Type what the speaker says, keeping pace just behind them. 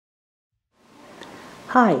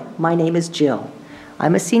Hi, my name is Jill.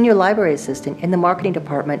 I'm a senior library assistant in the marketing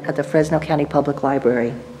department at the Fresno County Public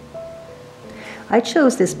Library. I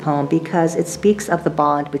chose this poem because it speaks of the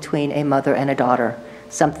bond between a mother and a daughter,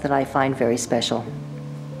 something that I find very special.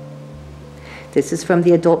 This is from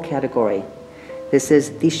the adult category. This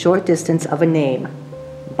is The Short Distance of a Name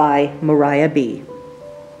by Mariah B.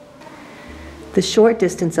 The short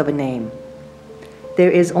distance of a name.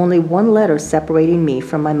 There is only one letter separating me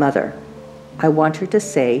from my mother. I want her to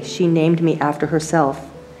say she named me after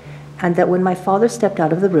herself, and that when my father stepped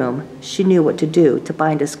out of the room, she knew what to do to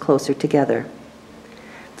bind us closer together.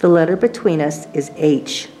 The letter between us is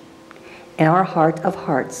H. In our heart of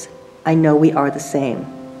hearts, I know we are the same.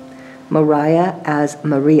 Mariah as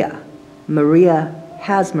Maria. Maria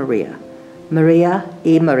has Maria. Maria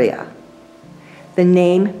y Maria. The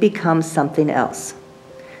name becomes something else,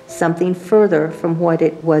 something further from what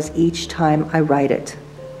it was each time I write it.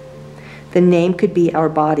 The name could be our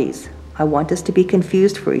bodies. I want us to be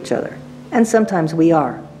confused for each other, and sometimes we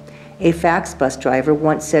are. A fax bus driver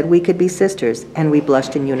once said we could be sisters, and we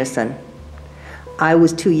blushed in unison. I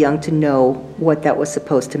was too young to know what that was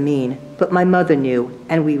supposed to mean, but my mother knew,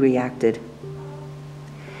 and we reacted.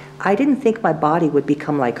 I didn't think my body would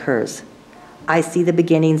become like hers. I see the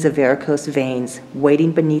beginnings of varicose veins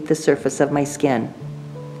waiting beneath the surface of my skin.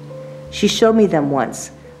 She showed me them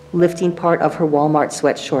once, lifting part of her Walmart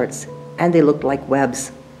sweat shorts, and they looked like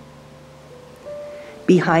webs.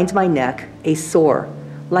 Behind my neck, a sore,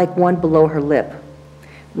 like one below her lip.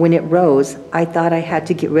 When it rose, I thought I had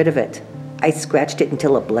to get rid of it. I scratched it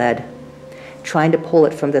until it bled, trying to pull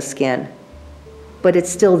it from the skin. But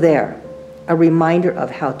it's still there, a reminder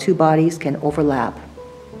of how two bodies can overlap.